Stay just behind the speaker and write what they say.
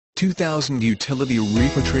2000 Utility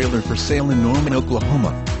Reefer trailer for sale in Norman,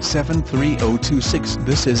 Oklahoma, 73026.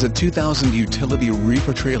 This is a 2000 Utility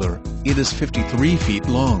Reefer trailer. It is 53 feet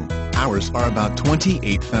long, hours are about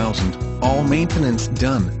 28,000, all maintenance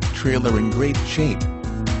done, trailer in great shape.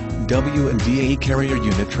 W&DA Carrier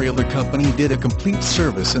Unit Trailer Company did a complete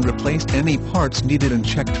service and replaced any parts needed and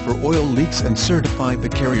checked for oil leaks and certified the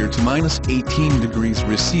carrier to -18 degrees.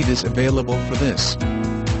 Receipt is available for this.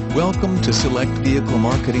 Welcome to Select Vehicle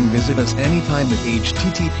Marketing. Visit us anytime at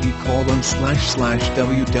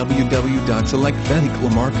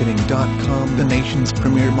http://www.selectvehiclemarketing.com, the nation's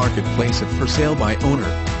premier marketplace of for sale by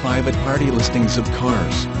owner, private party listings of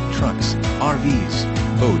cars, trucks, RVs,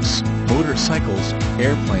 boats, motorcycles,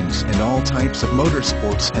 airplanes and all types of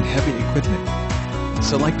motorsports and heavy equipment.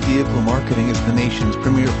 Select Vehicle Marketing is the nation's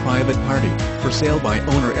premier private party, for sale by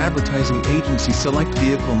owner advertising agency. Select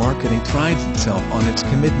Vehicle Marketing prides itself on its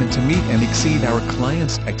commitment to meet and exceed our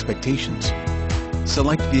clients' expectations.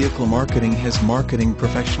 Select Vehicle Marketing has marketing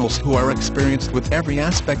professionals who are experienced with every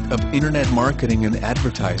aspect of internet marketing and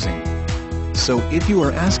advertising. So if you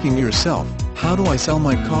are asking yourself, how do I sell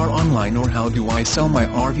my car online or how do I sell my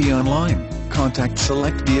RV online? Contact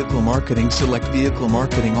Select Vehicle Marketing. Select Vehicle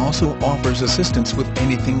Marketing also offers assistance with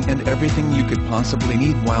anything and everything you could possibly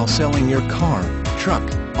need while selling your car, truck,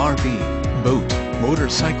 RV, boat,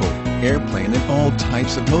 motorcycle, airplane and all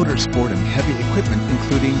types of motorsport and heavy equipment,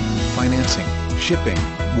 including financing, shipping,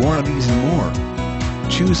 warranties and more.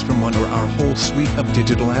 Choose from one or our whole suite of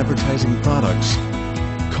digital advertising products.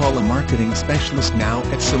 Call a marketing specialist now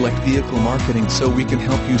at Select Vehicle Marketing so we can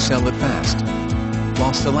help you sell it fast.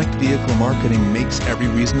 While Select Vehicle Marketing makes every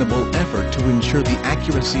reasonable effort to ensure the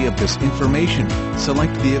accuracy of this information,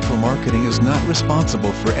 Select Vehicle Marketing is not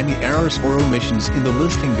responsible for any errors or omissions in the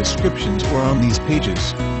listing descriptions or on these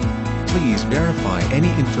pages. Please verify any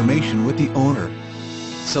information with the owner.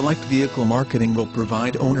 Select Vehicle Marketing will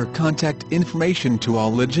provide owner contact information to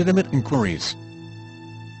all legitimate inquiries.